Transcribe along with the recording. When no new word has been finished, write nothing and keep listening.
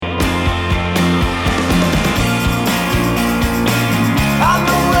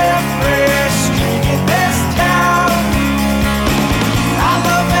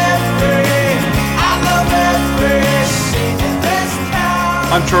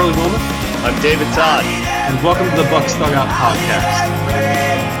Charlie Wilman. I'm David Todd. And welcome to the Bucs Dugout podcast.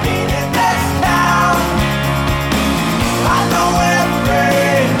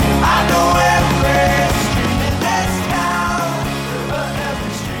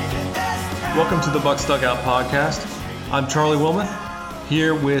 Welcome to the Bucs Dugout podcast. I'm Charlie Wilman,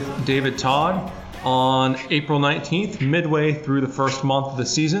 here with David Todd on April 19th, midway through the first month of the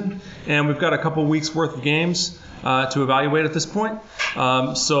season. And we've got a couple weeks worth of games to evaluate at this point.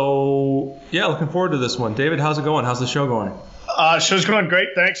 Looking forward to this one. David, how's it going? How's the show going? Show's going great.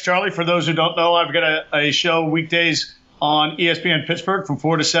 Thanks, Charlie. For those who don't know, I've got a show weekdays on ESPN Pittsburgh from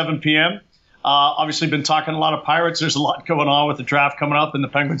 4 to 7 p.m. Obviously been talking a lot of Pirates. There's a lot going on with the draft coming up and the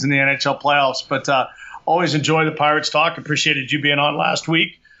Penguins in the NHL playoffs. But always enjoy the Pirates talk. Appreciated you being on last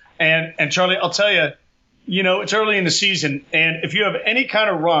week. And Charlie, I'll tell you, it's early in the season. And if you have any kind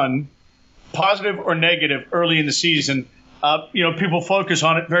of run, positive or negative, early in the season, people focus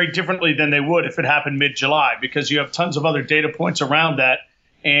on it very differently than they would if it happened mid-July, because you have tons of other data points around that.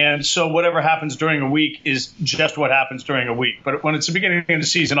 And so whatever happens during a week is just what happens during a week. But when it's the beginning of the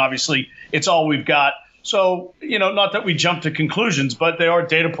season, obviously, it's all we've got. So, not that we jump to conclusions, but they are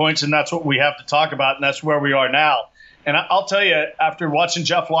data points, and that's what we have to talk about, and that's where we are now. And I'll tell you, after watching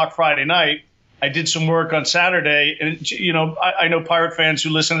Jeff Locke Friday night, I did some work on Saturday. And, I know Pirate fans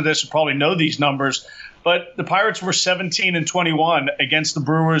who listen to this will probably know these numbers. But the Pirates were 17-21 against the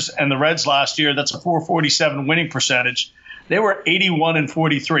Brewers and the Reds last year. That's a .447 winning percentage. They were 81-43,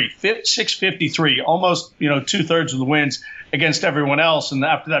 .653, almost, two-thirds of the wins against everyone else. And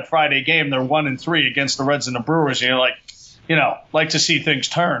after that Friday game, they're 1-3 against the Reds and the Brewers. And you're like to see things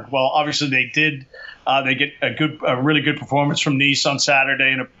turn. Well, obviously they did. They get a really good performance from Nice on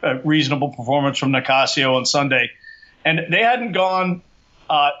Saturday and a reasonable performance from Nicasio on Sunday. And they hadn't gone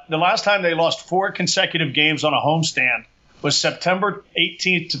the last time they lost 4 consecutive games on a homestand was September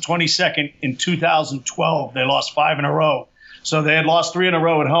 18th to 22nd in 2012. They lost 5 in a row. So they had lost 3 in a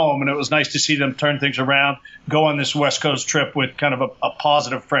row at home, and it was nice to see them turn things around, go on this West Coast trip with kind of a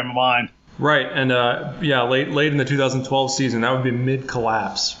positive frame of mind. Right, and late in the 2012 season, that would be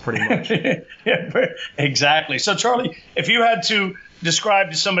mid-collapse, pretty much. Yeah, exactly. So, Charlie, if you had to describe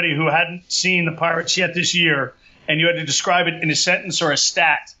to somebody who hadn't seen the Pirates yet this year, and you had to describe it in a sentence or a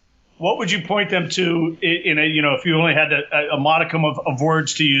stat, what would you point them to in a, if you only had a modicum of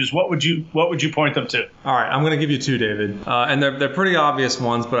words to use, what would you point them to? All right, I'm going to give you 2, David. And they're pretty obvious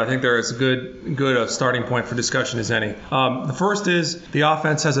ones, but I think they're as good a starting point for discussion as any. The first is the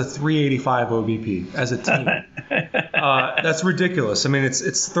offense has a 385 OBP as a team. That's ridiculous. I mean,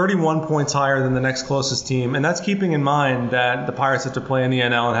 it's 31 points higher than the next closest team, and that's keeping in mind that the Pirates have to play in the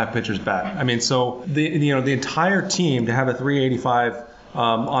NL and have pitchers bat. I mean, so the entire team to have a 385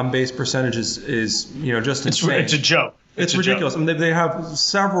 on base percentages is just insane. It's a joke. It's ridiculous. I mean, they have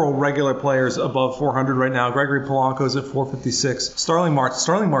several regular players above 400 right now. Gregory Polanco's at 456. Starling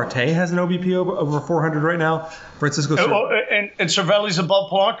Marte has an OBP over 400 right now. Francisco. And Cervelli's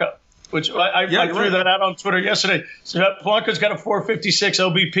above Polanco, which I threw that out on Twitter yesterday. So Polanco's got a 456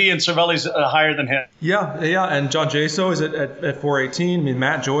 OBP, and Cervelli's higher than him. Yeah, and John Jaso is at 418. I mean,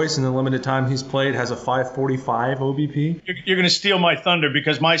 Matt Joyce, in the limited time he's played, has a 545 OBP. You're going to steal my thunder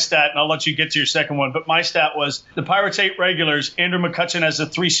because my stat, and I'll let you get to your second one, but my stat was the Pirates' 8 regulars. Andrew McCutchen has a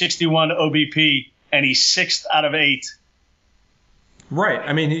 361 OBP, and he's 6th out of 8. Right.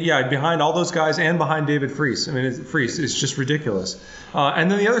 I mean, behind all those guys and behind David Freese. I mean, it's just ridiculous. And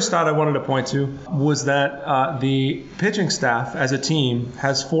then the other stat I wanted to point to was that the pitching staff as a team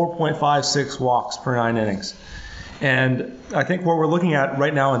has 4.56 walks per 9 innings. And I think what we're looking at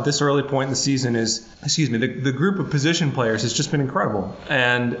right now at this early point in the season is, the group of position players has just been incredible.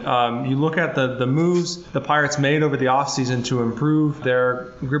 And you look at the moves the Pirates made over the offseason to improve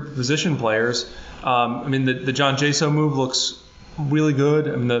their group of position players. The John Jaso move looks really good.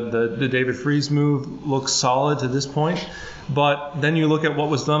 I mean, the David Freese move looks solid to this point. But then you look at what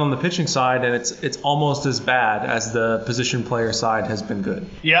was done on the pitching side, and it's almost as bad as the position player side has been good.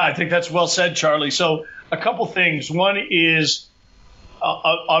 Yeah, I think that's well said, Charlie. So a couple things. One is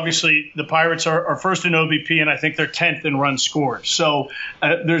obviously the Pirates are first in OBP, and I think they're 10th in runs scored. So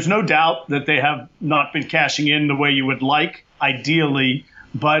there's no doubt that they have not been cashing in the way you would like, ideally.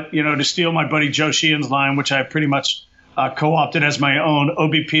 But, to steal my buddy Joe Sheehan's line, which I pretty much co-opted as my own,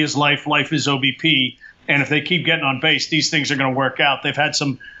 OBP is life, life is OBP. And if they keep getting on base, these things are going to work out. They've had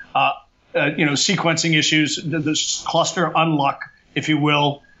some, sequencing issues, this cluster unluck, if you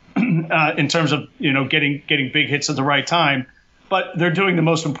will, in terms of, getting big hits at the right time. But they're doing the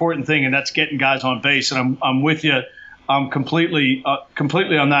most important thing, and that's getting guys on base. And I'm with you completely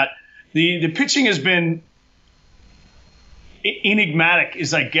on that. The pitching has been enigmatic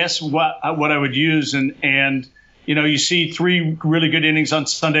is, I guess, what I would use. And you see 3 really good innings on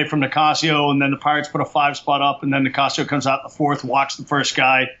Sunday from Nicasio, and then the Pirates put a 5 spot up, and then Nicasio comes out in the 4th, walks the first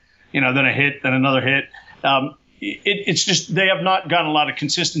guy, then a hit, then another hit. It's just they have not gotten a lot of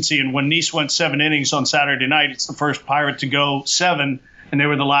consistency. And when Nice went 7 innings on Saturday night, it's the first Pirate to go 7, and they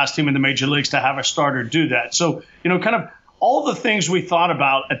were the last team in the major leagues to have a starter do that. So, kind of all the things we thought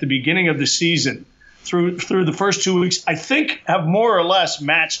about at the beginning of the season through the first 2 weeks, I think have more or less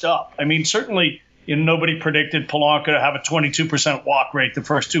matched up. I mean, certainly nobody predicted Polanco to have a 22% walk rate the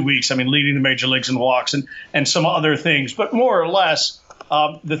first 2 weeks. I mean, leading the major leagues in walks and some other things. But more or less,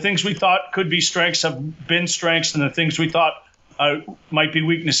 the things we thought could be strengths have been strengths, and the things we thought might be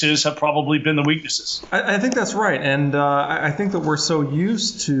weaknesses have probably been the weaknesses. I think that's right. And I think that we're so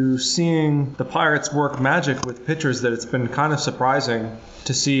used to seeing the Pirates work magic with pitchers that it's been kind of surprising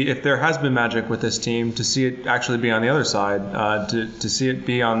to see if there has been magic with this team, to see it actually be on the other side, to see it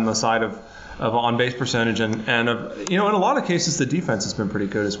be on the side of on-base percentage and of, in a lot of cases the defense has been pretty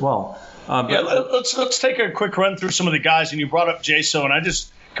good as well. Let's take a quick run through some of the guys. And you brought up Jaso, and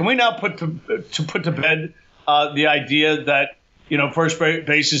can we now put to bed the idea that first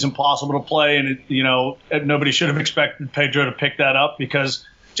base is impossible to play, and nobody should have expected Pedro to pick that up, because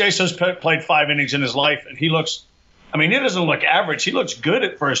Jaso's played 5 innings in his life, and he doesn't look average. He looks good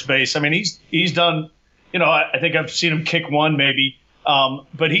at first base. I mean, he's done. I think I've seen him kick 1 maybe.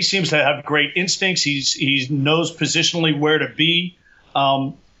 But he seems to have great instincts. He knows positionally where to be.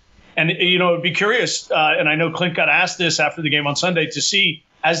 And it'd be curious, and I know Clint got asked this after the game on Sunday, to see,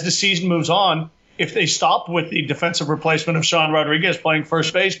 as the season moves on, if they stop with the defensive replacement of Sean Rodriguez playing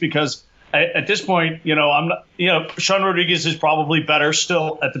first base, because at this point, Sean Rodriguez is probably better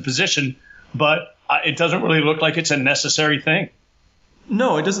still at the position, but it doesn't really look like it's a necessary thing.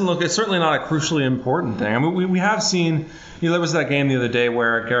 No, it doesn't look. It's certainly not a crucially important thing. I mean, we have seen. There was that game the other day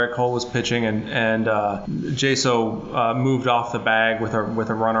where Garrett Cole was pitching and Jaso moved off the bag with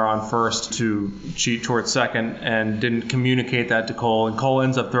a runner on first to cheat towards second and didn't communicate that to Cole, and Cole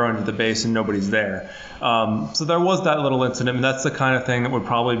ends up throwing to the base and nobody's there. So there was that little incident, and that's the kind of thing that would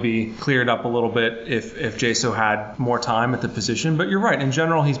probably be cleared up a little bit if Jaso had more time at the position. But you're right. In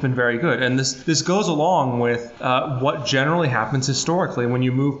general, he's been very good, and this goes along with what generally happens historically when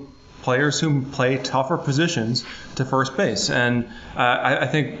you move players who play tougher positions to first base. And I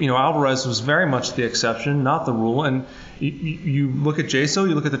think Alvarez was very much the exception, not the rule. And you look at Jaso,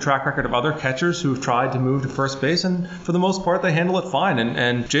 you look at the track record of other catchers who've tried to move to first base, and for the most part they handle it fine.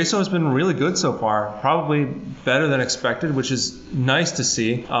 And Jaso has been really good so far, probably better than expected, which is nice to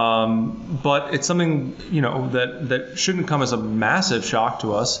see. But it's something that shouldn't come as a massive shock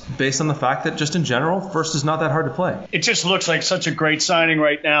to us, based on the fact that just in general, first is not that hard to play. It just looks like such a great signing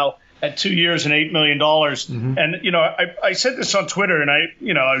right now at 2 years and $8 million. Mm-hmm. And I said this on Twitter, and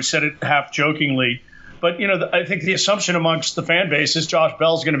I said it half jokingly. But, I think the assumption amongst the fan base is Josh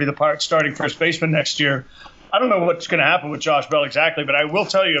Bell's going to be the Pirates' starting first baseman next year. I don't know what's going to happen with Josh Bell exactly, but I will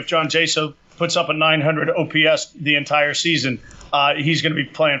tell you, if John Jaso puts up a 900 OPS the entire season, he's going to be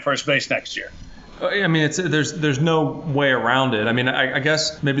playing first base next year. I mean, there's no way around it. I mean, I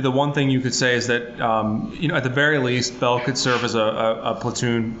guess maybe the one thing you could say is that, at the very least, Bell could serve as a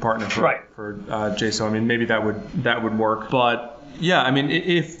platoon partner for Jaso. I mean, maybe that would work. But yeah, I mean,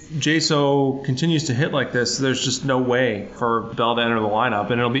 if Jaso continues to hit like this, there's just no way for Bell to enter the lineup,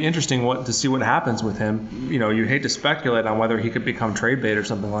 and it'll be interesting to see what happens with him. You hate to speculate on whether he could become trade bait or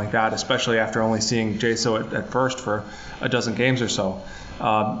something like that, especially after only seeing Jaso at first for a dozen games or so.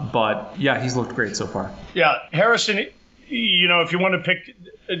 But yeah, he's looked great so far. Yeah, Harrison, if you want to pick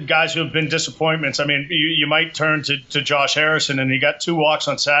guys who have been disappointments, I mean, you might turn to Josh Harrison, and he got 2 walks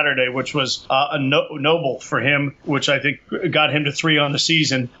on Saturday, which was noble for him, which I think got him to 3 on the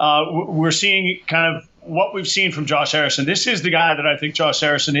season. We're seeing kind of what we've seen from Josh Harrison. This is the guy that I think Josh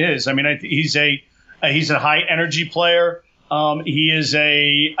Harrison is. I mean, he's a high energy player. I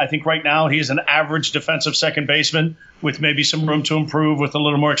think right now he is an average defensive second baseman with maybe some room to improve with a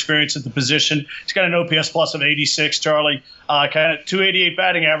little more experience at the position. He's got an OPS plus of 86, Charlie, kind of 288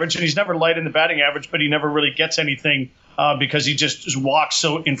 batting average, and he's never light in the batting average, but he never really gets anything because he just walks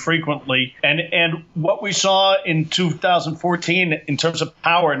so infrequently. And what we saw in 2014 in terms of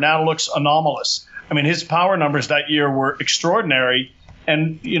power now looks anomalous. I mean, his power numbers that year were extraordinary,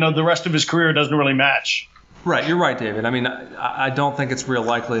 and the rest of his career doesn't really match. Right, you're right, David. I mean, I don't think it's real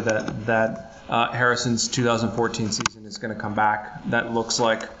likely that Harrison's 2014 season is going to come back. That looks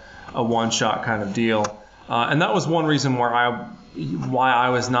like a one-shot kind of deal, and that was one reason why I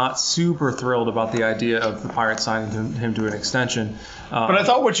was not super thrilled about the idea of the Pirates signing him to an extension. But I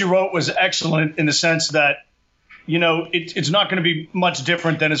thought what you wrote was excellent in the sense that it's not going to be much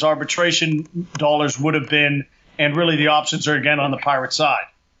different than his arbitration dollars would have been. And really the options are, again, on the Pirate side.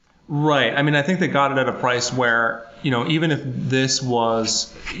 Right. I mean, I think they got it at a price where, even if this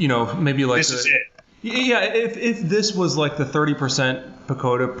was, maybe like this is it. Yeah, if this was like the 30%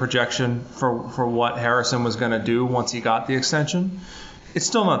 Pacoda projection for what Harrison was going to do once he got the extension, it's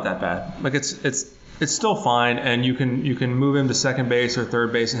still not that bad. Like it's still fine, and you can move him to second base or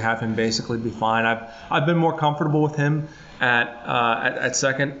third base and have him basically be fine. I've been more comfortable with him at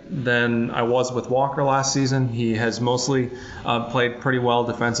second than I was with Walker last season. He has mostly played pretty well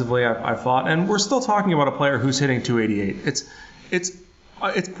defensively, I thought, and we're still talking about a player who's hitting 288.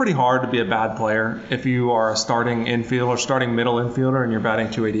 It's pretty hard to be a bad player if you are a starting infielder or starting middle infielder and you're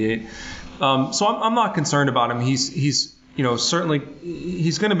batting 288. So I'm not concerned about him. He's certainly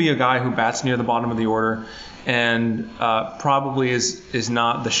he's going to be a guy who bats near the bottom of the order and probably is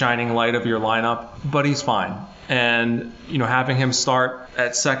not the shining light of your lineup, but he's fine. And having him start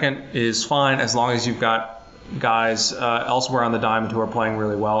at second is fine as long as you've got guys elsewhere on the diamond who are playing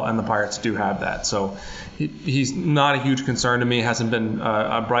really well, and the Pirates do have that. So he's not a huge concern to me. Hasn't been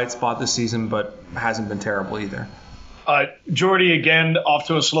a bright spot this season, but hasn't been terrible either. Jordy, again, off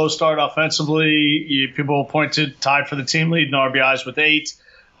to a slow start offensively. People will point to tied for the team lead in RBIs with 8.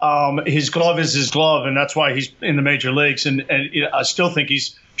 His glove is his glove, and that's why he's in the major leagues. And I still think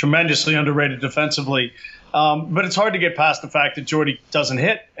he's tremendously underrated defensively. But it's hard to get past the fact that Jordy doesn't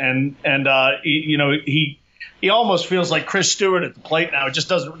hit. And he almost feels like Chris Stewart at the plate now. It just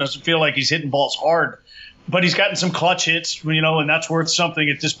doesn't feel like he's hitting balls hard. But he's gotten some clutch hits, and that's worth something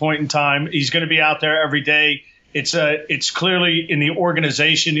at this point in time. He's going to be out there every day. It's clearly in the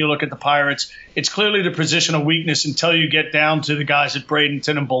organization. You look at the Pirates, it's clearly the position of weakness until you get down to the guys at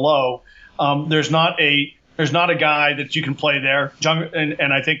Bradenton and below. There's not a guy that you can play there.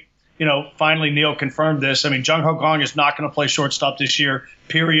 And I think, finally Neil confirmed this. I mean, Jung Ho Kong is not going to play shortstop this year,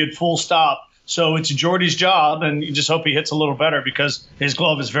 period, full stop. So it's Jordy's job, and you just hope he hits a little better because his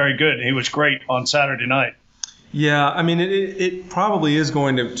glove is very good. He was great on Saturday night. Yeah, I mean, it probably is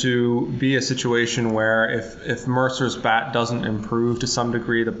going to be a situation where if Mercer's bat doesn't improve to some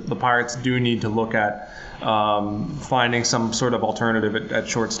degree, the Pirates do need to look at finding some sort of alternative at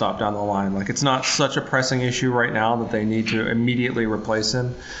shortstop down the line. Like, it's not such a pressing issue right now that they need to immediately replace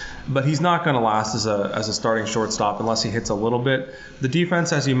him. But he's not going to last as a starting shortstop unless he hits a little bit. The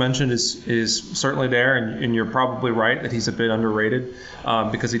defense, as you mentioned, is certainly there, and you're probably right that he's a bit underrated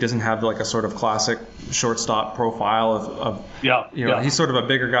because he doesn't have like a sort of classic shortstop profile he's sort of a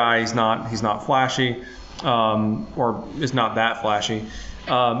bigger guy. He's not flashy or is not that flashy.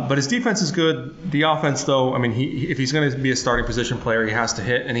 But his defense is good. The offense, though, I mean, if he's going to be a starting position player, he has to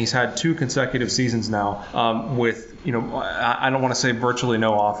hit. And he's had 2 consecutive seasons now with, I don't want to say virtually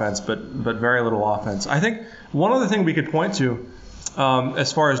no offense, but very little offense. I think one other thing we could point to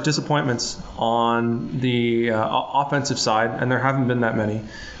as far as disappointments on the offensive side, and there haven't been that many,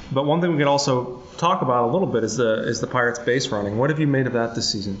 but one thing we could also talk about a little bit is the Pirates' base running. What have you made of that this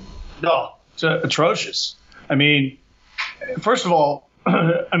season? No, it's atrocious. I mean, first of all,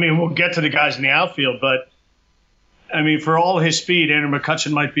 we'll get to the guys in the outfield, but for all his speed, Andrew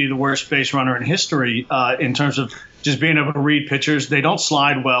McCutchen might be the worst base runner in history in terms of just being able to read pitchers. They don't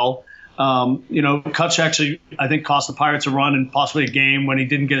slide well. Kutch actually, I think, cost the Pirates a run and possibly a game when he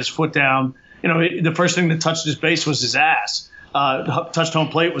didn't get his foot down. The first thing that touched his base was his ass. Touched home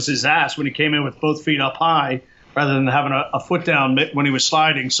plate was his ass when he came in with both feet up high rather than having a foot down when he was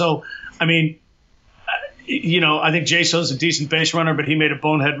sliding. So, I think Jaso's a decent base runner, but he made a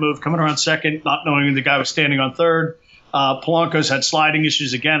bonehead move coming around second, not knowing the guy was standing on third. Polanco's had sliding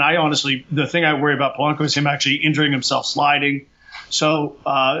issues again. The thing I worry about Polanco is him actually injuring himself sliding. So,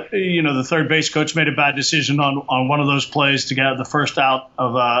 the third base coach made a bad decision on one of those plays to get the first out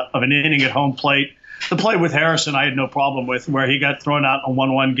of an inning at home plate. The play with Harrison I had no problem with, where he got thrown out in a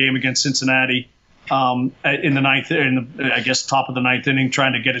 1-1 game against Cincinnati in the top of the ninth inning,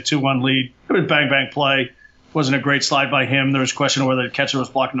 trying to get a 2-1 lead. It was a bang bang play. Wasn't a great slide by him. There was a question of whether the catcher was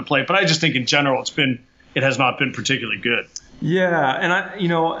blocking the plate, but I just think in general it has not been particularly good. Yeah, and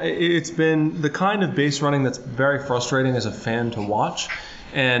it's been the kind of base running that's very frustrating as a fan to watch,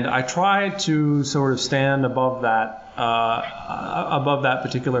 and I try to sort of stand above that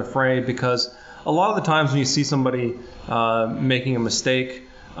particular fray, because a lot of the times when you see somebody making a mistake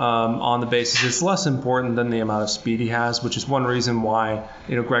on the bases, it's less important than the amount of speed he has, which is one reason why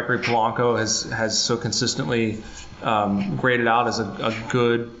Gregory Polanco has so consistently graded out as a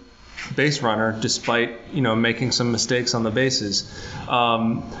good base runner, despite making some mistakes on the bases.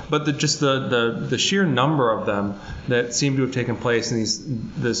 But the sheer number of them that seem to have taken place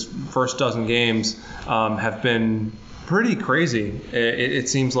in this first dozen games have been pretty crazy. It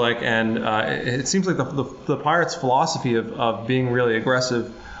seems like, and it seems like the Pirates' philosophy of being really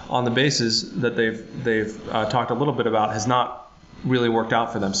aggressive on the bases that they've talked a little bit about has not really worked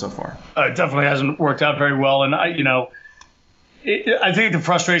out for them so far. It definitely hasn't worked out very well, and I think the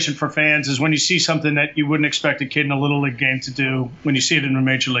frustration for fans is when you see something that you wouldn't expect a kid in a little league game to do. When you see it in a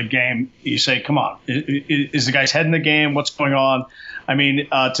major league game, you say, "Come on, is the guy's head in the game? What's going on?" I mean,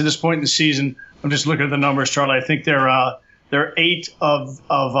 to this point in the season, I'm just looking at the numbers, Charlie. I think they're 8 of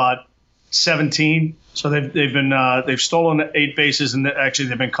 17. So they've stolen 8 bases, and actually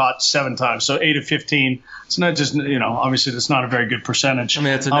they've been caught 7 times. So 8 of 15. It's not just obviously that's not a very good percentage. I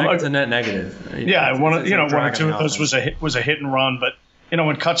mean, it's a net negative. One or two of those was a hit and run. But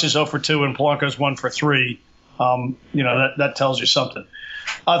when Kutch is 0 for 2 and Polanco's 1 for 3, that tells you something.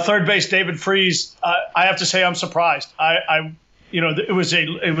 Third base, David Freese. I have to say I'm surprised. It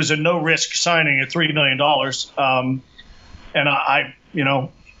was a no risk signing at $3 million, and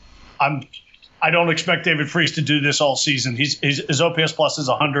I don't expect David Freese to do this all season. His OPS plus is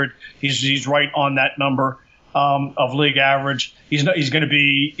 100. He's right on that number of league average. He's going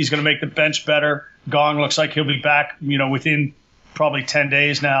to make the bench better. Gong looks like he'll be back, within probably 10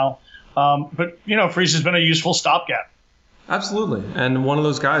 days now. But Freese has been a useful stopgap. Absolutely, and one of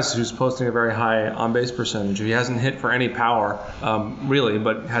those guys who's posting a very high on-base percentage. He hasn't hit for any power, really,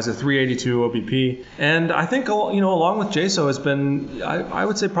 but has a 382 OBP. And I think, along with Jaso, has been, I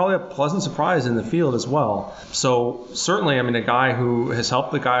would say, probably a pleasant surprise in the field as well. So certainly, I mean, a guy who has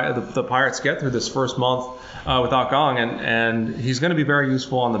helped the Pirates get through this first month without Gong, and he's going to be very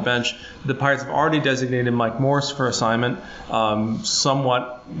useful on the bench. The Pirates have already designated Mike Morse for assignment,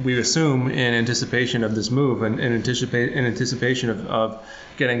 somewhat, we assume, in anticipation of this move and in anticipation of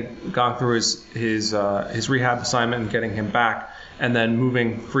getting Gong through his rehab assignment and getting him back, and then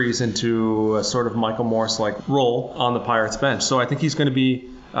moving Freese into a sort of Michael Morse-like role on the Pirates bench. So I think he's going to be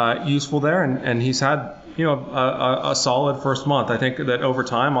useful there, and he's had a solid first month. I think that over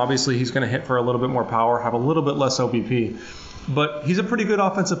time, obviously, he's going to hit for a little bit more power, have a little bit less OBP. But he's a pretty good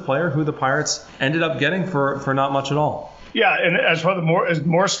offensive player who the Pirates ended up getting for not much at all. Yeah, and as for the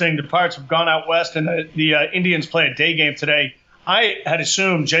Morse thing, the Pirates have gone out west, and the Indians play a day game today. I had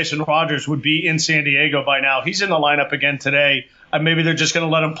assumed Jason Rogers would be in San Diego by now. He's in the lineup again today. Maybe they're just going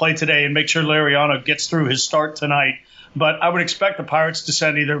to let him play today and make sure Liriano gets through his start tonight. But I would expect the Pirates to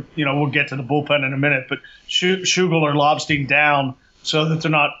send either, we'll get to the bullpen in a minute, but Schugel or Lobstein down so that they're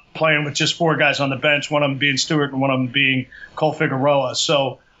not playing with just 4 guys on the bench, one of them being Stewart and one of them being Cole Figueroa.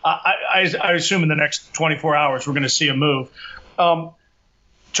 So I assume in the next 24 hours we're going to see a move.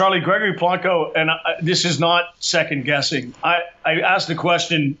 Charlie, Gregory Polanco, and this is not second guessing. I asked the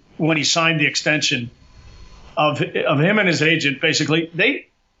question when he signed the extension of him and his agent. Basically,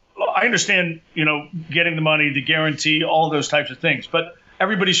 I understand, getting the money, the guarantee, all those types of things. But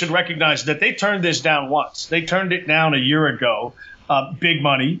everybody should recognize that they turned this down once. They turned it down a year ago, big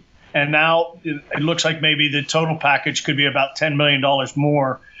money. And now it looks like maybe the total package could be about $10 million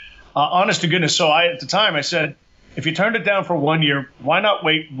more. Honest to goodness. So at the time I said, if you turned it down for 1 year, why not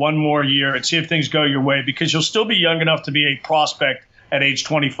wait 1 more year and see if things go your way? Because you'll still be young enough to be a prospect at age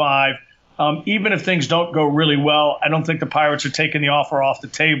 25. Even if things don't go really well, I don't think the Pirates are taking the offer off the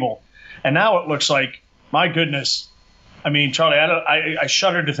table. And now it looks like, my goodness, I mean, Charlie, I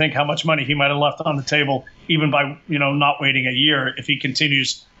shudder to think how much money he might have left on the table, even by not waiting a year, if he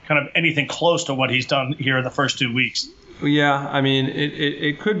continues kind of anything close to what he's done here in the first 2 weeks. Yeah, I mean,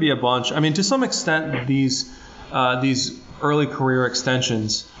 it could be a bunch. I mean, to some extent, these early career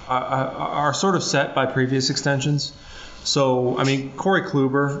extensions are sort of set by previous extensions. So, I mean, Corey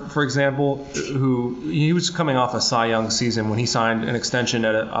Kluber, for example, he was coming off a Cy Young season when he signed an extension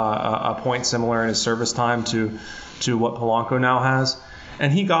at a point similar in his service time to what Polanco now has.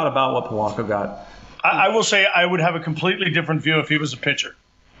 And he got about what Polanco got. I will say I would have a completely different view if he was a pitcher.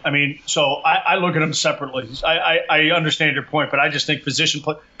 I mean, so I look at them separately. I understand your point, but I just think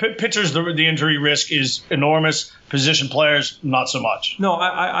pitchers, the injury risk is enormous. Position players, not so much. No,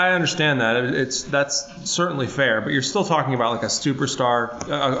 I understand that. That's certainly fair, but you're still talking about like a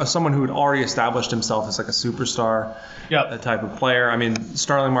superstar, someone who had already established himself as like a superstar type of player. I mean,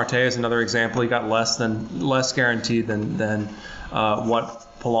 Starling Marte is another example. He got less guaranteed than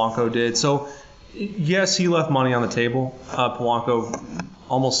what Polanco did. So, yes, he left money on the table. Polanco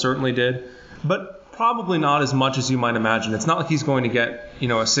almost certainly did. But probably not as much as you might imagine. It's not like he's going to get, a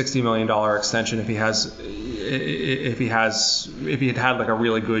 $60 million extension if he had like a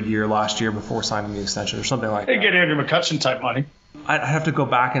really good year last year before signing the extension or something like that. They get Andrew McCutchen type money. I'd have to go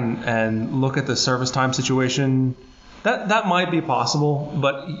back and look at the service time situation. That might be possible,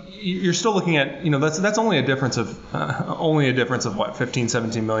 but you're still looking at, that's only a difference of what, 15,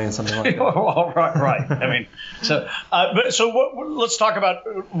 17 million, something like that. Well, right. I mean, let's talk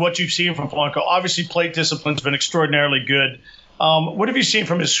about what you've seen from Polanco. Obviously, plate discipline's been extraordinarily good. What have you seen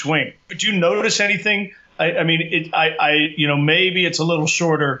from his swing? Did you notice anything? Maybe it's a little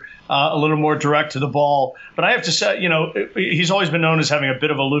shorter, a little more direct to the ball. But I have to say, he's always been known as having a bit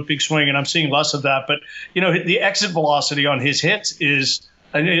of a looping swing, and I'm seeing less of that. But, the exit velocity on his hits is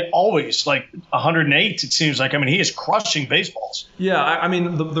always like 108, it seems like. I mean, he is crushing baseballs. Yeah, I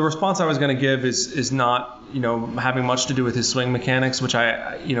mean, the response I was going to give is not, having much to do with his swing mechanics, which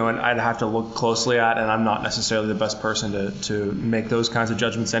and I'd have to look closely at, and I'm not necessarily the best person to make those kinds of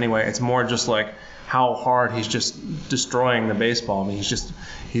judgments anyway. It's more just like how hard he's just destroying the baseball. I mean, he's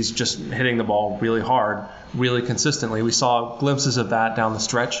just hitting the ball really hard, really consistently. We saw glimpses of that down the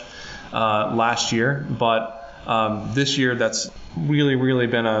stretch last year, but this year that's really, really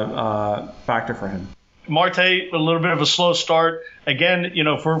been a factor for him. Marte, a little bit of a slow start. Again,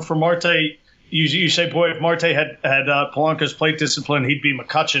 for Marte, you say, boy, if Marte had Polanco's plate discipline, he'd be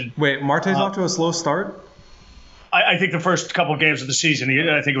McCutchen. Wait, Marte's off to a slow start? I think the first couple of games of the season,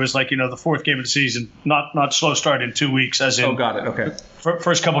 I think it was like, the fourth game of the season, not slow start in 2 weeks, as in. Oh, got it. Okay.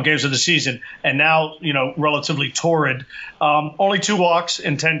 First couple of games of the season, and now, relatively torrid. Only 2 walks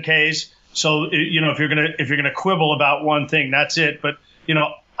and 10 Ks. So, if you're gonna quibble about one thing, that's it. But,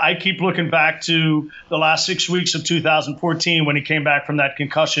 I keep looking back to the last 6 weeks of 2014 when he came back from that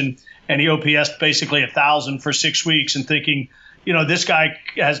concussion and he OPS'd basically 1,000 for 6 weeks, and thinking, this guy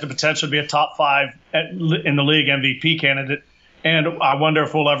has the potential to be a top 5 in the league MVP candidate, and I wonder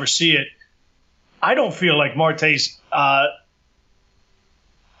if we'll ever see it. I don't feel like Marte's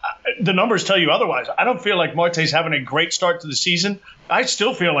the numbers tell you otherwise. I don't feel like Marte's having a great start to the season. I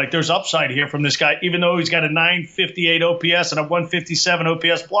still feel like there's upside here from this guy, even though he's got a 958 OPS and a 157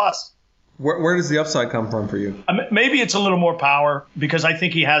 OPS plus. Where does the upside come from for you? Maybe it's a little more power, because I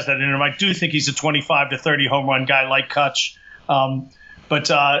think he has that in him. I do think he's a 25 to 30 home run guy like Kutch. And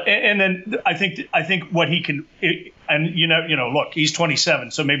then I think what he can, look, he's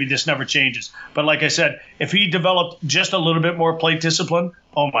 27, so maybe this never changes. But like I said, if he developed just a little bit more plate discipline,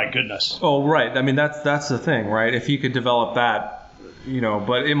 oh my goodness. Oh, right. I mean, that's the thing, right? If he could develop that,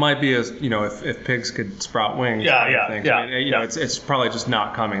 but it might be as, if pigs could sprout wings. It's probably just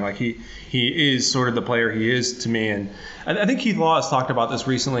not coming. Like he is sort of the player he is to me. And I think Keith Law has talked about this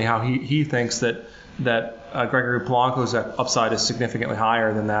recently, how he thinks that Gregory Polanco's upside is significantly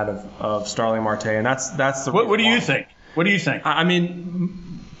higher than that of Starling Marte, and that's the. What do you think? What do you think? I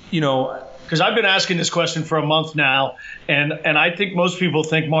mean, because I've been asking this question for a month now, and I think most people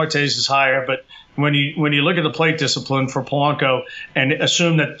think Marte's is higher, but when you look at the plate discipline for Polanco and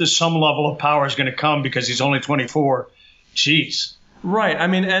assume that there's some level of power is going to come because he's only 24, geez. Right. I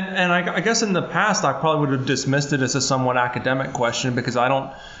mean, and I guess in the past I probably would have dismissed it as a somewhat academic question, because I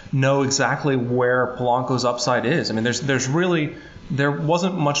don't know exactly where Polanco's upside is. I mean, there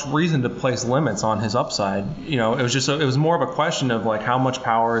wasn't much reason to place limits on his upside. It was more of a question of like how much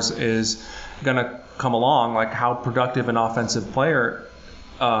power is going to come along, like how productive an offensive player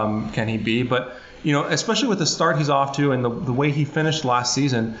can he be. But especially with the start he's off to and the way he finished last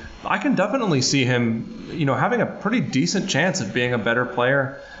season, I can definitely see him, having a pretty decent chance of being a better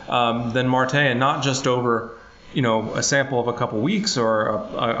player than Marte, and not just over, a sample of a couple weeks or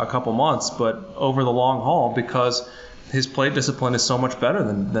a couple months, but over the long haul, because his plate discipline is so much better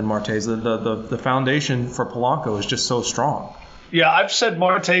than Marte's. The foundation for Polanco is just so strong. Yeah, I've said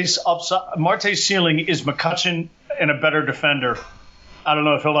Marte's ceiling is McCutchen and a better defender. I don't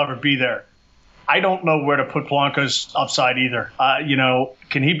know if he'll ever be there. I don't know where to put Polanco's upside either.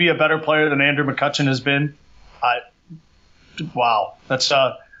 Can he be a better player than Andrew McCutchen has been? Wow, that's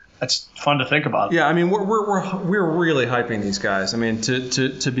fun to think about. Yeah, I mean, we're really hyping these guys. I mean,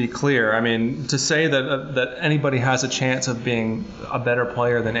 to be clear, I mean, to say that anybody has a chance of being a better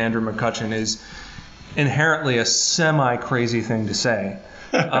player than Andrew McCutchen is inherently a semi-crazy thing to say.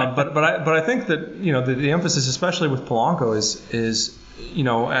 But I think that the emphasis, especially with Polanco, is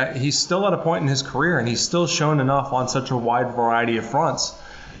he's still at a point in his career, and he's still shown enough on such a wide variety of fronts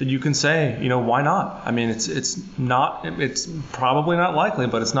that you can say, why not? I mean, it's probably not likely,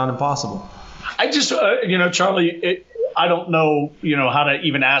 but it's not impossible. I just, Charlie, I don't know, how to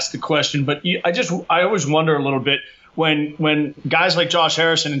even ask the question, but I always wonder a little bit when guys like Josh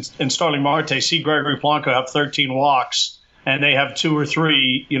Harrison and Starling Marte see Gregory Polanco have 13 walks and they have 2 or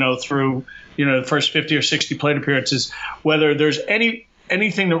 3, through the first 50 or 60 plate appearances, whether there's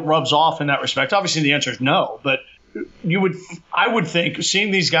anything that rubs off in that respect. Obviously, the answer is no, but I would think,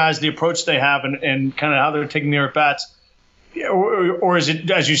 seeing these guys, the approach they have, and kind of how they're taking their at bats, or is it,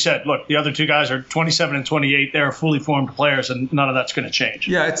 as you said, look, the other 2 guys are 27 and 28. They're fully formed players, and none of that's going to change.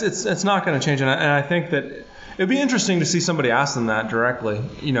 Yeah, it's not going to change, and I think that it'd be interesting to see somebody ask them that directly.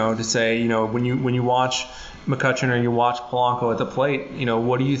 To say, when you watch McCutchen or you watch Polanco at the plate,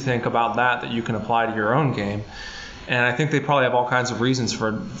 what do you think about that you can apply to your own game? And I think they probably have all kinds of reasons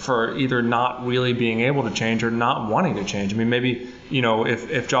for either not really being able to change or not wanting to change. I mean, maybe,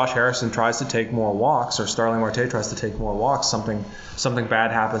 if Josh Harrison tries to take more walks or Starling Marte tries to take more walks, something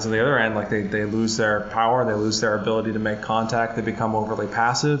bad happens on the other end. Like they lose their power, they lose their ability to make contact, they become overly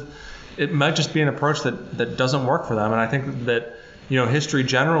passive. It might just be an approach that doesn't work for them. And I think that, history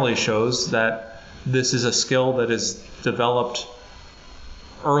generally shows that this is a skill that is developed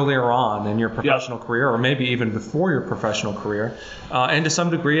earlier on in your professional career, or maybe even before your professional career. And to some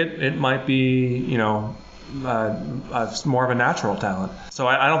degree, it might be, more of a natural talent. So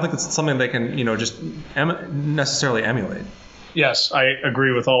I don't think it's something they can, just necessarily emulate. Yes, I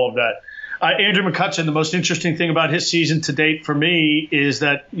agree with all of that. Andrew McCutchen, the most interesting thing about his season to date for me is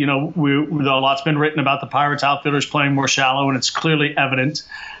that, a lot's been written about the Pirates outfielders playing more shallow, and it's clearly evident.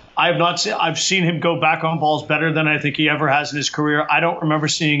 I've seen him go back on balls better than I think he ever has in his career. I don't remember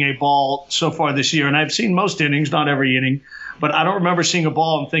seeing a ball so far this year, and I've seen most innings, not every inning, but I don't remember seeing a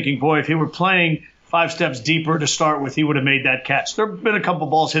ball and thinking, boy, if he were playing 5 steps deeper to start with, he would have made that catch. There have been a couple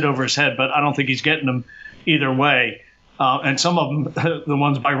balls hit over his head, but I don't think he's getting them either way. And some of them, the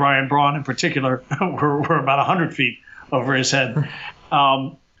ones by Ryan Braun in particular, were about 100 feet over his head.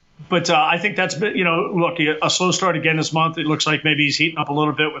 But I think that's been, look, a slow start again this month. It looks like maybe he's heating up a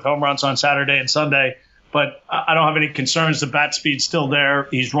little bit with home runs on Saturday and Sunday. But I don't have any concerns. The bat speed's still there.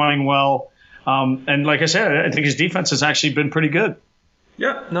 He's running well. And like I said, I think his defense has actually been pretty good.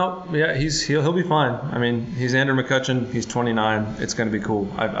 Yeah, he'll be fine. I mean, he's Andrew McCutchen. He's 29. It's going to be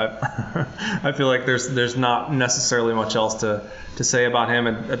cool. I feel like there's not necessarily much else to say about him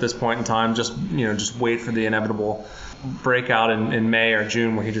at this point in time. Just wait for the inevitable breakout in May or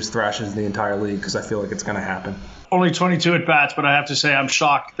June where he just thrashes the entire league, because I feel like it's going to happen. Only 22 at bats, but I have to say I'm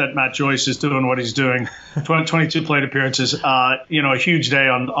shocked that Matt Joyce is doing what he's doing. 22 plate appearances. A huge day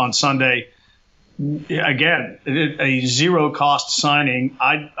on Sunday. Again, a zero-cost signing.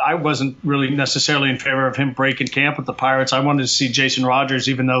 I wasn't really necessarily in favor of him breaking camp with the Pirates. I wanted to see Jason Rogers,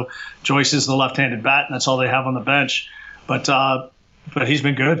 even though Joyce is the left-handed bat, and that's all they have on the bench. But he's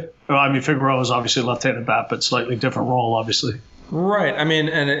been good. Well, I mean, Figueroa is obviously a left-handed bat, but slightly different role, obviously. Right. I mean,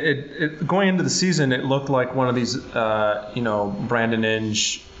 and it going into the season, it looked like one of these, Brandon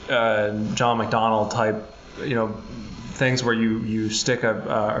Inge, John McDonald type, things where you stick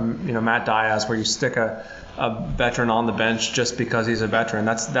Matt Diaz, where you stick a veteran on the bench just because he's a veteran.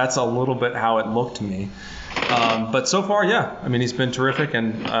 That's a little bit how it looked to me. But so far, yeah. I mean, he's been terrific,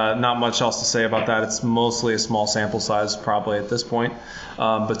 and not much else to say about that. It's mostly a small sample size probably at this point.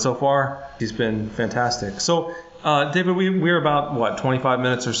 But so far, he's been fantastic. So, David, we're about, 25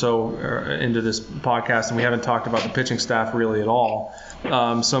 minutes or so into this podcast, and we haven't talked about the pitching staff really at all.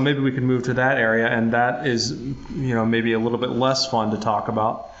 So maybe we can move to that area, and that is, maybe a little bit less fun to talk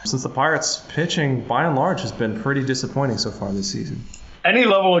about, since the Pirates' pitching, by and large, has been pretty disappointing so far this season. Any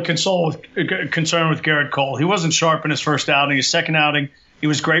level of concern with Garrett Cole. He wasn't sharp in his first outing. His second outing, he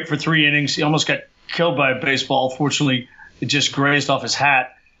was great for 3 innings. He almost got killed by a baseball. Fortunately, it just grazed off his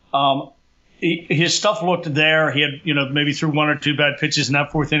hat. His stuff looked there. He had, maybe threw 1 or 2 bad pitches in that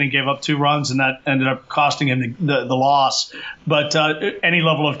 4th inning, gave up 2 runs, and that ended up costing him the loss. But any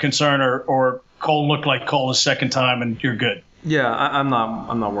level of concern, or Cole looked like Cole his second time, and you're good. Yeah, I'm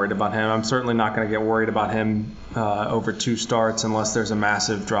not worried about him. I'm certainly not going to get worried about him over 2 starts unless there's a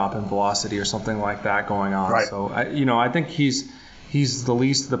massive drop in velocity or something like that going on. Right. So I think he's the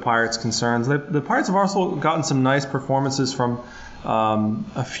least of the Pirates' concerns. The Pirates have also gotten some nice performances from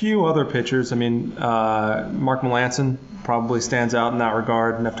a few other pitchers. I mean, Mark Melancon probably stands out in that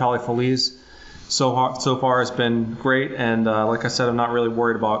regard. Neftali Feliz so far has been great, and like I said, I'm not really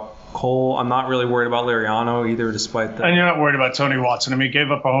worried about Cole. I'm not really worried about Liriano either, despite that. And you're not worried about Tony Watson. I mean, he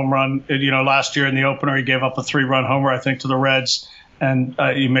gave up a home run. Last year in the opener, he gave up a 3-run homer, I think, to the Reds, and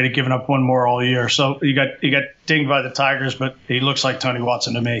he may have given up 1 more all year. So you got dinged by the Tigers, but he looks like Tony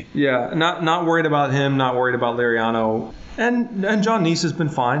Watson to me. Yeah, not worried about him. Not worried about Liriano, and John Neese has been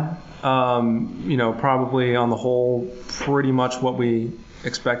fine. Probably on the whole, pretty much what we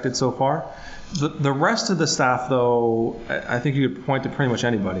expected so far. The rest of the staff, though, I think you could point to pretty much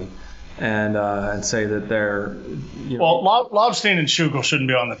anybody and say that they're, Well, Lobstein and Schugel shouldn't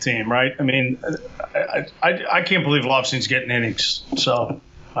be on the team, right? I mean, I can't believe Lobstein's getting innings. So.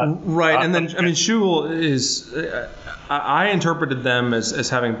 Right, and then Schugel is. I interpreted them as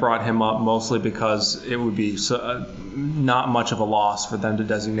having brought him up mostly because it would be not much of a loss for them to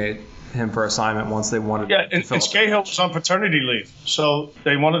designate him for assignment once they wanted. Yeah, and Scahill was on paternity leave, so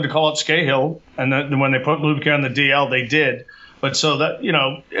they wanted to call up Scahill, and then when they put Lubke on the DL, they did. But so that,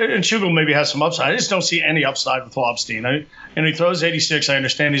 and Schugel maybe has some upside. I just don't see any upside with Lobstein. And he throws 86. I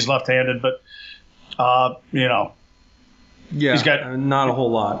understand he's left-handed, but Yeah, he's got not a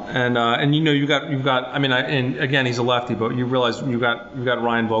whole lot, and you've got. I mean, and again, he's a lefty, but you realize you've got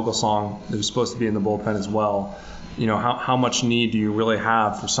Ryan Vogelsong, who's supposed to be in the bullpen as well. How much need do you really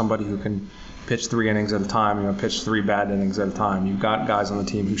have for somebody who can pitch 3 innings at a time? Pitch 3 bad innings at a time. You've got guys on the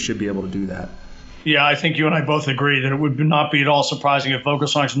team who should be able to do that. Yeah, I think you and I both agree that it would not be at all surprising if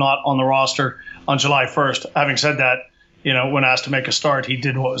Vogelsong's not on the roster on July 1st. Having said that, when asked to make a start, he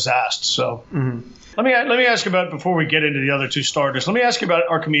did what was asked. So. Mm-hmm. Let me ask about, before we get into the other 2 starters, let me ask you about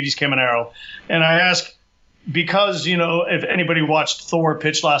Archimedes Caminero. And I ask because, if anybody watched Thor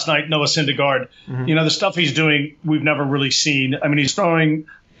pitch last night, Noah Syndergaard, the stuff he's doing, we've never really seen. I mean, he's throwing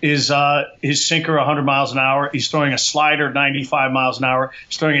his sinker 100 miles an hour. He's throwing a slider 95 miles an hour.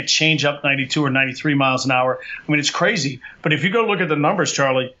 He's throwing a changeup 92 or 93 miles an hour. I mean, it's crazy. But if you go look at the numbers,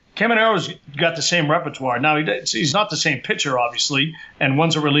 Charlie, Caminero's got the same repertoire. Now, he's not the same pitcher, obviously, and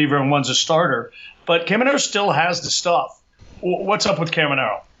one's a reliever and one's a starter. But Caminero still has the stuff. What's up with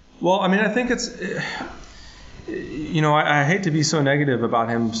Caminero? Well, I mean, I think it's, I hate to be so negative about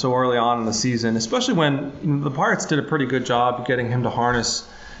him so early on in the season, especially when the Pirates did a pretty good job getting him to harness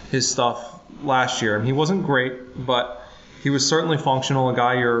his stuff last year. I mean, he wasn't great, but he was certainly functional, a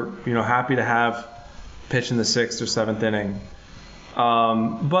guy you're happy to have pitch in the 6th or 7th inning.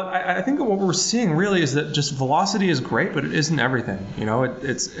 But I think that what we're seeing really is that just velocity is great, but it isn't everything.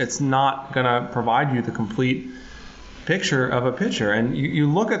 It's not going to provide you the complete picture of a pitcher. And you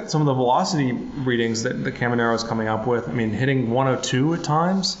look at some of the velocity readings that Caminero is coming up with. I mean, hitting 102 at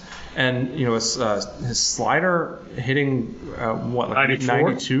times, and his slider hitting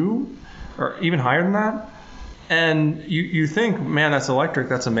 92 or even higher than that. And you think, man, that's electric,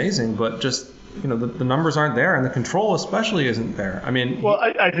 that's amazing, but just the numbers aren't there, and the control especially isn't there. I mean, well,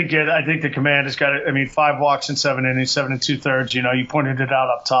 I think the command has got it. I mean, 5 walks in 7 innings, 7 2/3. You pointed it out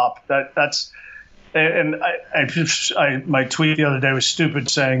up top. That's and my tweet the other day was stupid,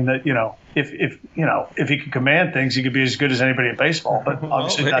 saying that if he could command things, he could be as good as anybody in baseball. But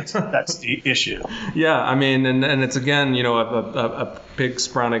obviously that's the issue. Yeah, I mean, and it's again a pig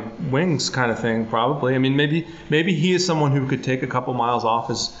sprouting wings kind of thing probably. I mean, maybe he is someone who could take a couple miles off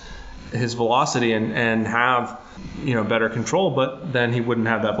his velocity and have better control, but then he wouldn't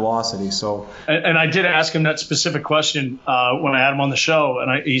have that velocity. So and I did ask him that specific question when I had him on the show, and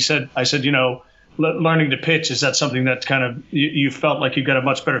I said learning to pitch, is that something that kind of you felt like you got a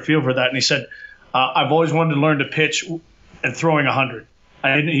much better feel for that? And he said, I've always wanted to learn to pitch and throwing 100.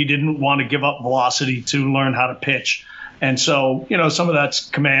 He didn't want to give up velocity to learn how to pitch, and so some of that's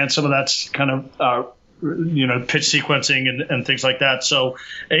command, some of that's kind of pitch sequencing and things like that. So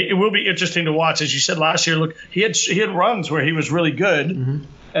it will be interesting to watch. As you said last year, look, he had runs where he was really good, mm-hmm.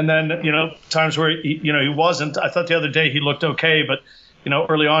 and then times where he wasn't. I thought the other day he looked okay, but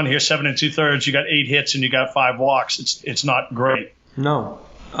early on here, 7 2/3, you got 8 hits and you got 5 walks. It's not great. No.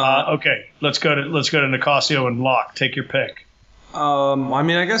 Okay, let's go to Nicasio and Locke. Take your pick. I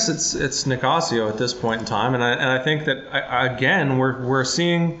mean, I guess it's Nicasio at this point in time, and I think that again we're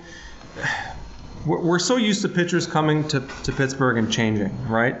seeing. We're so used to pitchers coming to Pittsburgh and changing,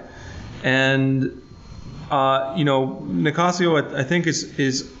 right? And Nicasio, I think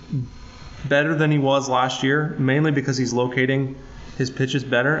is better than he was last year, mainly because he's locating his pitches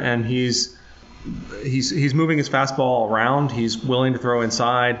better, and he's moving his fastball around. He's willing to throw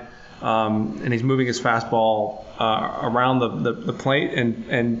inside, and he's moving his fastball around the plate,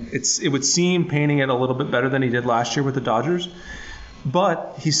 and it would seem painting it a little bit better than he did last year with the Dodgers.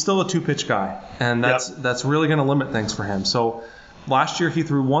 But he's still a 2-pitch guy, and that's really going to limit things for him. So last year he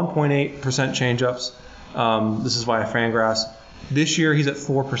threw 1.8% changeups. This is via Fangraphs. This year he's at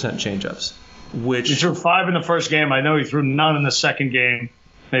 4% changeups. He threw 5 in the first game. I know he threw none in the second game.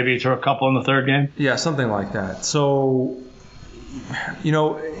 Maybe he threw a couple in the third game. Yeah, something like that. So,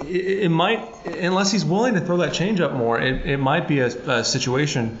 it might, unless he's willing to throw that changeup more, it might be a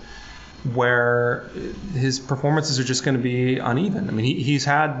situation where his performances are just going to be uneven. I mean, he's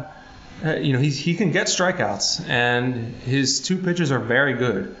had he can get strikeouts, and his 2 pitches are very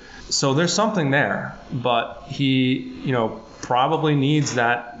good. So there's something there, but he, probably needs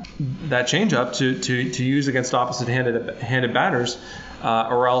that changeup to use against opposite-handed batters,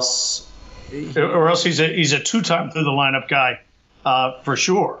 or else he's a 2-time through the lineup guy for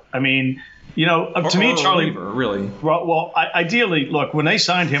sure. I mean, to me, Charlie, reliever, really. Well, ideally, look, when they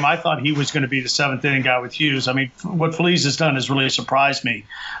signed him, I thought he was going to be the 7th inning guy with Hughes. I mean, what Feliz has done has really surprised me.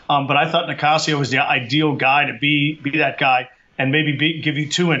 But I thought Nicasio was the ideal guy to be that guy and maybe give you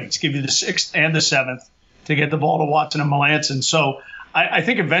 2 innings, give you the 6th and the 7th to get the ball to Watson and Melanson. So I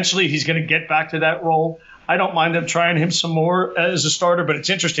think eventually he's going to get back to that role. I don't mind them trying him some more as a starter, but it's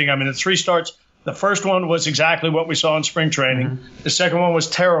interesting. I mean, the 3 starts, the first one was exactly what we saw in spring training. Mm-hmm. The second one was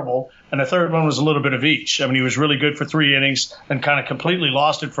terrible, and the third one was a little bit of each. I mean, he was really good for 3 innings and kind of completely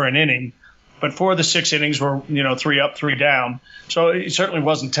lost it for an inning. But 4 of the 6 innings were, 3 up, 3 down. So it certainly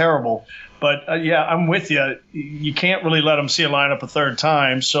wasn't terrible. But, I'm with you. You can't really let him see a lineup a third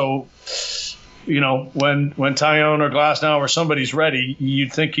time. So, when Taillon or Glasnow or somebody's ready,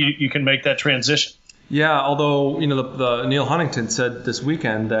 you'd think you can make that transition. Yeah, although the Neil Huntington said this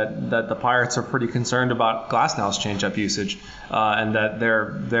weekend that the Pirates are pretty concerned about Glasnow's changeup usage, and that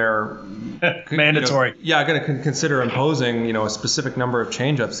they're mandatory. Going to consider imposing a specific number of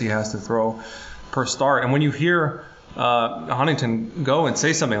changeups he has to throw per start. And when you hear Huntington go and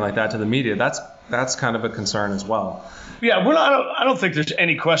say something like that to the media, that's kind of a concern as well. Yeah, I don't think there's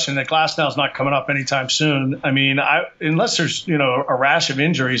any question that Glasnow's not coming up anytime soon. I mean, unless there's a rash of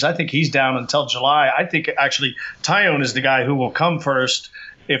injuries, I think he's down until July. I think actually Taillon is the guy who will come first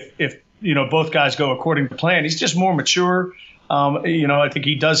if both guys go according to plan. He's just more mature. I think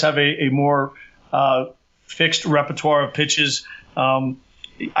he does have a more fixed repertoire of pitches.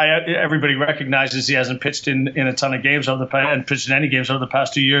 Everybody recognizes he hasn't pitched in a ton of games and pitched in any games over the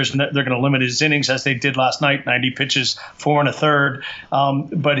past 2 years, and they're going to limit his innings as they did last night, 90 pitches, 4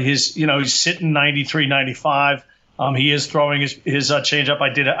 1/3. But he's sitting 93, 95. He is throwing his changeup.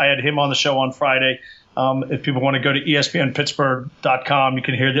 I had him on the show on Friday. If people want to go to ESPNPittsburgh.com, you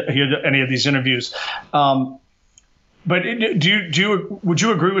can hear any of these interviews. But would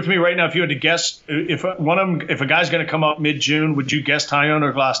you agree with me right now? If you had to guess, if a guy's going to come up mid-June, would you guess Taillon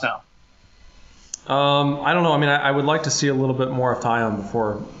or Glasnow? I don't know. I mean, I would like to see a little bit more of Taillon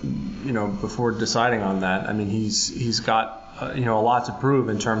before deciding on that. I mean, he's got a lot to prove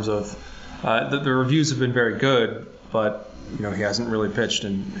in terms of the reviews have been very good, but he hasn't really pitched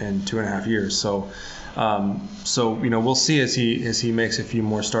in 2.5 years. So we'll see as he makes a few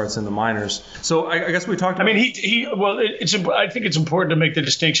more starts in the minors. So I guess we talked about. I mean, I think it's important to make the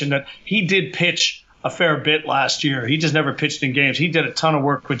distinction that he did pitch a fair bit last year. He just never pitched in games. He did a ton of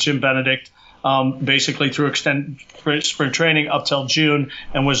work with Jim Benedict, basically through extended spring training up till June,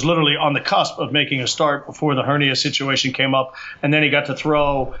 and was literally on the cusp of making a start before the hernia situation came up, and then he got to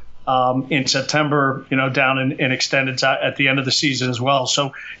throw. In September, down in extended at the end of the season as well.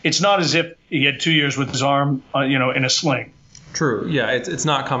 So it's not as if he had 2 years with his arm, in a sling. True. Yeah, it's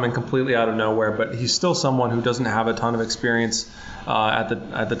not coming completely out of nowhere, but he's still someone who doesn't have a ton of experience at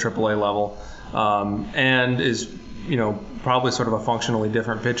the AAA level, and is probably sort of a functionally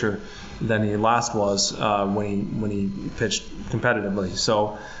different pitcher than he last was when he pitched competitively.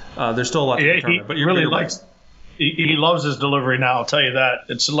 So there's still a lot to determine. But he really likes. He loves his delivery now, I'll tell you that.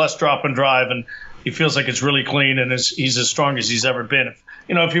 It's less drop and drive, and he feels like it's really clean, and he's as strong as he's ever been.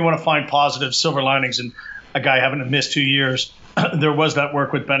 If you want to find positive silver linings in a guy having to miss 2 years, there was that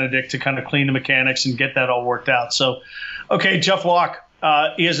work with Benedict to kind of clean the mechanics and get that all worked out. So, okay, Jeff Locke,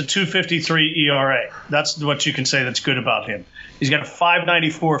 he has a 2.53 ERA. That's what you can say that's good about him. He's got a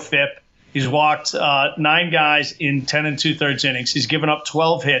 5.94 FIP. He's walked 9 guys in 10 2/3 innings. He's given up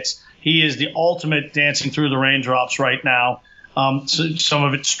 12 hits. He is the ultimate dancing through the raindrops right now. So some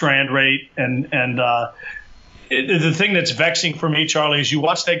of it's strand rate. And the thing that's vexing for me, Charlie, is you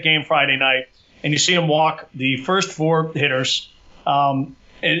watch that game Friday night and you see him walk the first 4 hitters of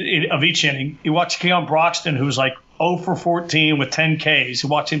each inning. You watch Keon Broxton, who's like 0 for 14 with 10 Ks. You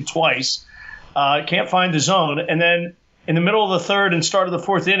watch him twice. Can't find the zone. And then in the middle of the third and start of the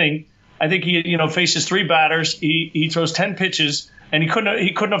 4th inning, I think he faces 3 batters. He throws 10 pitches. And he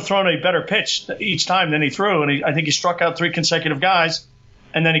couldn't have thrown a better pitch each time than he threw. And I think he struck out 3 consecutive guys,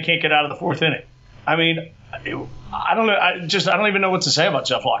 and then he can't get out of the 4th inning. I mean, I don't know. I don't even know what to say about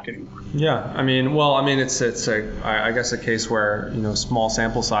Jeff Locke anymore. Yeah, I mean, it's I guess a case where small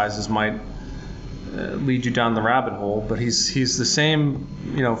sample sizes might lead you down the rabbit hole. But he's the same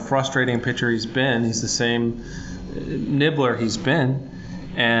frustrating pitcher he's been. He's the same nibbler he's been.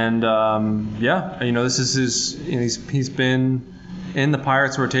 And this is his. He's been in the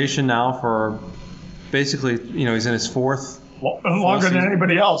Pirates rotation now for basically, he's in his fourth. Longer than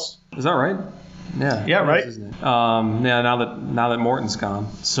anybody else. Is that right? Yeah. Yeah, right. Now that Morton's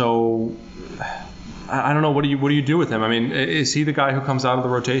gone. So I don't know. What do you do with him? I mean, is he the guy who comes out of the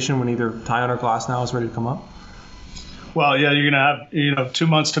rotation when either Tyon or Glasnow is ready to come up? Well, yeah, you're going to have 2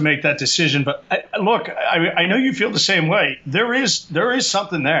 months to make that decision. But look, I know you feel the same way. There is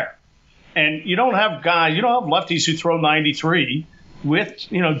something there, and you don't have lefties who throw 93 with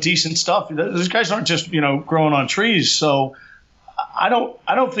decent stuff. Those guys aren't just growing on trees. So I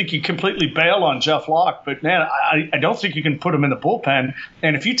don't think you completely bail on Jeff Locke, but man, I don't think you can put him in the bullpen.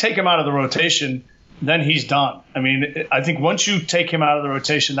 And if you take him out of the rotation, then he's done. I mean, I think once you take him out of the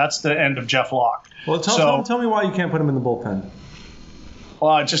rotation, that's the end of Jeff Locke. Well, tell me why you can't put him in the bullpen.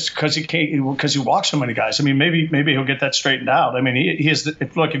 Well, just because he walks so many guys. I mean, maybe he'll get that straightened out. I mean, he is.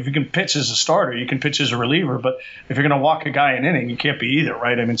 If you can pitch as a starter, you can pitch as a reliever. But if you're going to walk a guy an inning, you can't be either,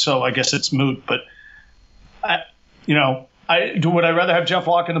 right? I mean, so I guess it's moot. But would I rather have Jeff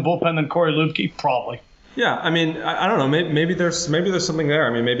Locke in the bullpen than Corey Luebke? Probably. Yeah, I mean, I don't know. Maybe there's something there. I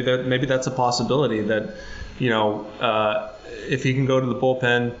mean, maybe that's a possibility that, if he can go to the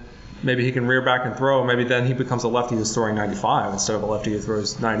bullpen, maybe he can rear back and throw. Maybe then he becomes a lefty who's throwing 95 instead of a lefty who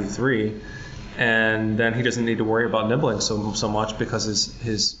throws 93, and then he doesn't need to worry about nibbling so much because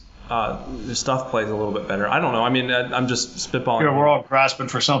his stuff plays a little bit better. I don't know. I mean, I'm just spitballing. Yeah, we're all grasping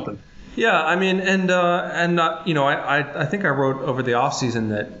for something. Yeah, I mean, I think I wrote over the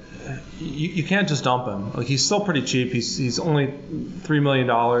offseason that you can't just dump him. Like, he's still pretty cheap. He's only $3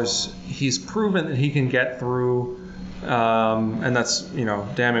 million. He's proven that he can get through, and that's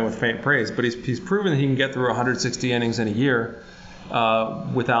damning with faint praise. But he's proven that he can get through 160 innings in a year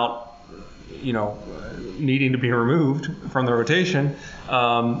without needing to be removed from the rotation.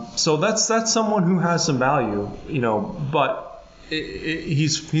 So that's someone who has some value. But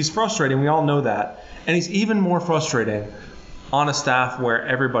he's frustrating. We all know that, and he's even more frustrating on a staff where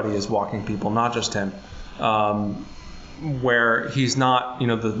everybody is walking people, not just him, where he's not,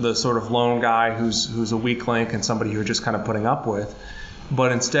 the sort of lone guy who's a weak link and somebody you're just kind of putting up with,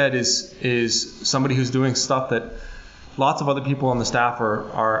 but instead is somebody who's doing stuff that lots of other people on the staff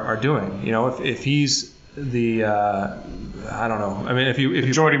are doing. If he's the I don't know. I mean, if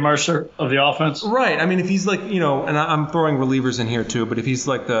you Jordy Mercer of the offense, right? I mean, if he's like and I'm throwing relievers in here too, but if he's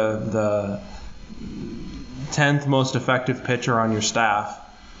like the 10th most effective pitcher on your staff,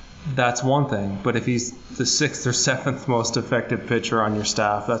 that's one thing. But if he's the 6th or 7th most effective pitcher on your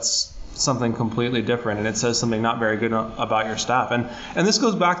staff, that's something completely different, and it says something not very good about your staff. And this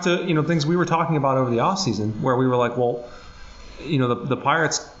goes back to things we were talking about over the offseason, where we were like, well, the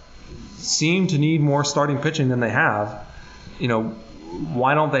Pirates seem to need more starting pitching than they have.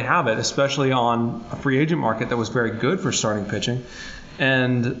 Why don't they have it, especially on a free agent market that was very good for starting pitching?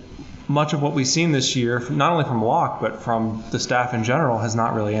 And much of what we've seen this year, not only from Locke, but from the staff in general, has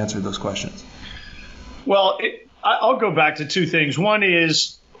not really answered those questions. Well, I'll go back to two things. One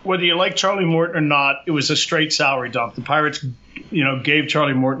is, whether you like Charlie Morton or not, it was a straight salary dump. The Pirates, gave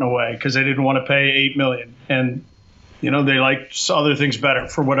Charlie Morton away because they didn't want to pay $8 million. And, they liked other things better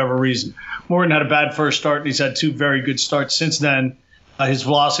for whatever reason. Morton had a bad first start, and he's had two very good starts since then. His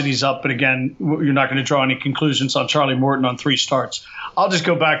velocity's up, but again, you're not going to draw any conclusions on Charlie Morton on 3 starts. I'll just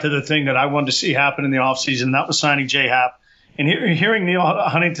go back to the thing that I wanted to see happen in the offseason, and that was signing J. Happ. And hearing Neil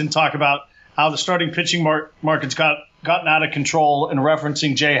Huntington talk about how the starting pitching market's gotten out of control, and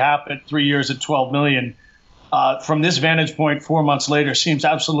referencing J. Happ at 3 years at $12 million, from this vantage point 4 months later seems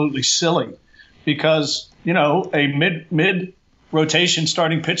absolutely silly, because a mid rotation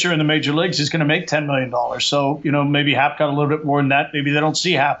starting pitcher in the major leagues is going to make $10 million. So, maybe Happ got a little bit more than that. Maybe they don't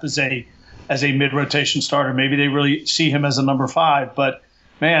see Happ as a mid-rotation starter. Maybe they really see him as a number 5. But,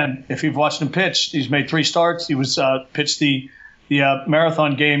 man, if you've watched him pitch, he's made 3 starts. He was pitched the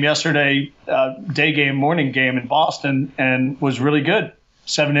marathon game yesterday, day game, morning game in Boston, and was really good.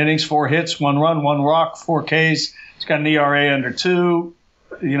 7 innings, 4 hits, 1 run, 1 walk, 4 Ks. He's got an ERA under 2.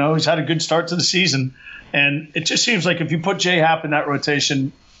 He's had a good start to the season. And it just seems like if you put J. Happ in that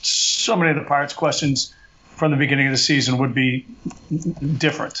rotation, so many of the Pirates' questions from the beginning of the season would be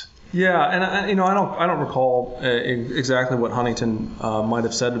different. Yeah, and I don't recall exactly what Huntington might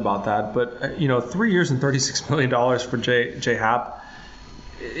have said about that, but 3 years and $36 million for J. Happ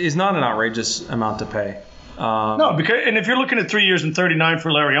is not an outrageous amount to pay. No, and if you're looking at 3 years and 39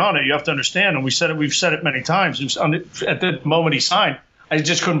 for Lariano, you have to understand, and we've said it many times. At the moment he signed, I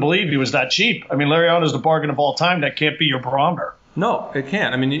just couldn't believe he was that cheap. I mean, Lariano's the bargain of all time. That can't be your barometer. No, it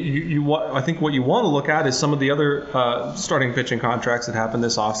can't. I mean, I think what you want to look at is some of the other starting pitching contracts that happened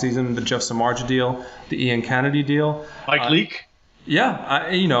this offseason, the Jeff Samardzija deal, the Ian Kennedy deal. Mike Leake? Yeah,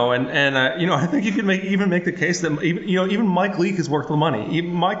 I think you can make the case that even Mike Leake is worth the money.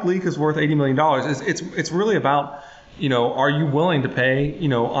 Even Mike Leake is worth $80 million. It's really about, are you willing to pay,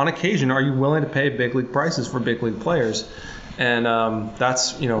 on occasion, are you willing to pay big league prices for big league players? And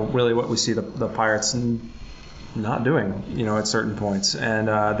that's, really what we see the Pirates not doing, at certain points. And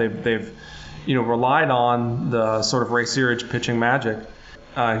they've relied on the sort of Ray Searage pitching magic.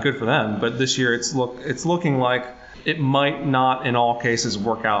 Good for them. But this year it's looking like it might not in all cases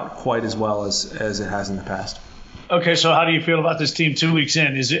work out quite as well as it has in the past. Okay, so how do you feel about this team 2 weeks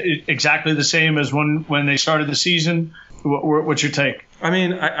in? Is it exactly the same as when they started the season? What's your take? I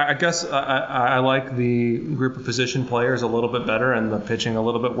mean, I guess I like the group of position players a little bit better and the pitching a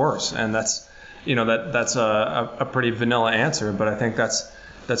little bit worse. And that's a pretty vanilla answer, but I think that's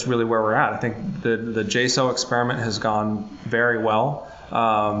really where we're at. I think the JSO experiment has gone very well.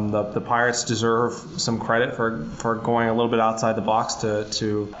 The Pirates deserve some credit for going a little bit outside the box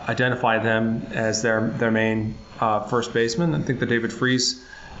to identify them as their main first baseman. I think the David Freese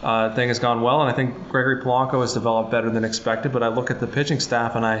thing has gone well, and I think Gregory Polanco has developed better than expected. But I look at the pitching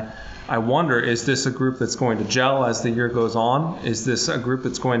staff and I wonder, is this a group that's going to gel as the year goes on? Is this a group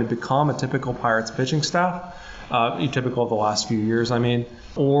that's going to become a typical Pirates pitching staff? Typical of the last few years, I mean,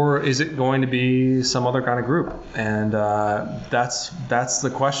 or is it going to be some other kind of group? And that's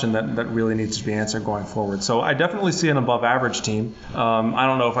the question that really needs to be answered going forward. So I definitely see an above average team. I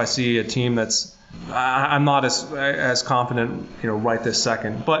don't know if I see a team that's I'm not as confident, right this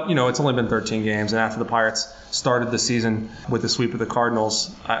second. But it's only been 13 games, and after the Pirates started the season with the sweep of the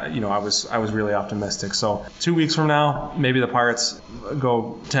Cardinals, I was really optimistic. So 2 weeks from now, maybe the Pirates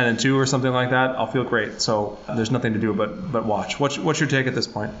go 10-2 or something like that. I'll feel great. So there's nothing to do but watch. What's your take at this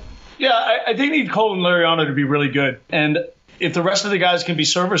point? Yeah, I think you need Cole and Liriano to be really good, and if the rest of the guys can be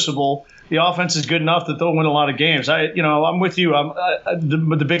serviceable, the offense is good enough that they'll win a lot of games. I'm with you.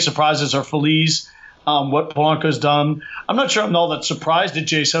 The big surprises are Feliz, what Polanco's done. I'm not sure I'm all that surprised at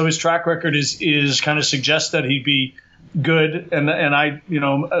Jay. So his track record is kind of suggests that he'd be good, and I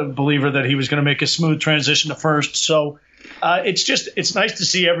a believer that he was going to make a smooth transition to first. So it's nice to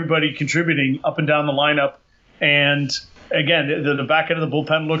see everybody contributing up and down the lineup. And again, the back end of the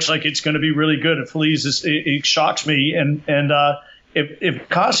bullpen looks like it's going to be really good. If Feliz it shocks me, and if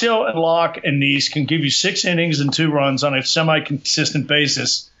Casio and Locke and Neese can give you 6 innings and 2 runs on a semi-consistent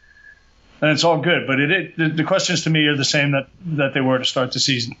basis, then it's all good. But the questions to me are the same that they were to start the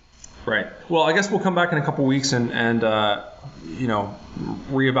season. Right. Well, I guess we'll come back in a couple weeks and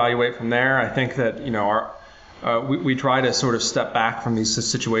reevaluate from there. I think that we try to sort of step back from these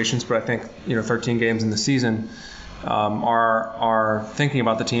situations, but I think 13 games in the season. Our thinking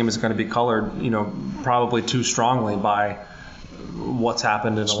about the team is going to be colored, probably too strongly by what's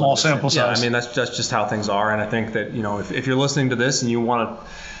happened in a small sample size. Yeah, I mean that's just how things are, and I think that if you're listening to this and you want to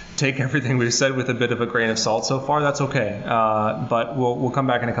take everything we've said with a bit of a grain of salt so far, that's okay. But we'll come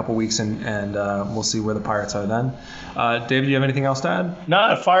back in a couple weeks and we'll see where the Pirates are then. David, do you have anything else to add?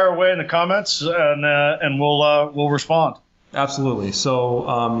 No, fire away in the comments and we'll respond. Absolutely.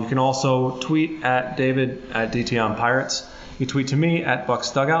 So you can also tweet at David at DT on Pirates. You tweet to me at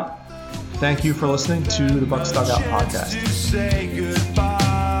Bucs Dugout. Thank you for listening to the Bucs Dugout podcast.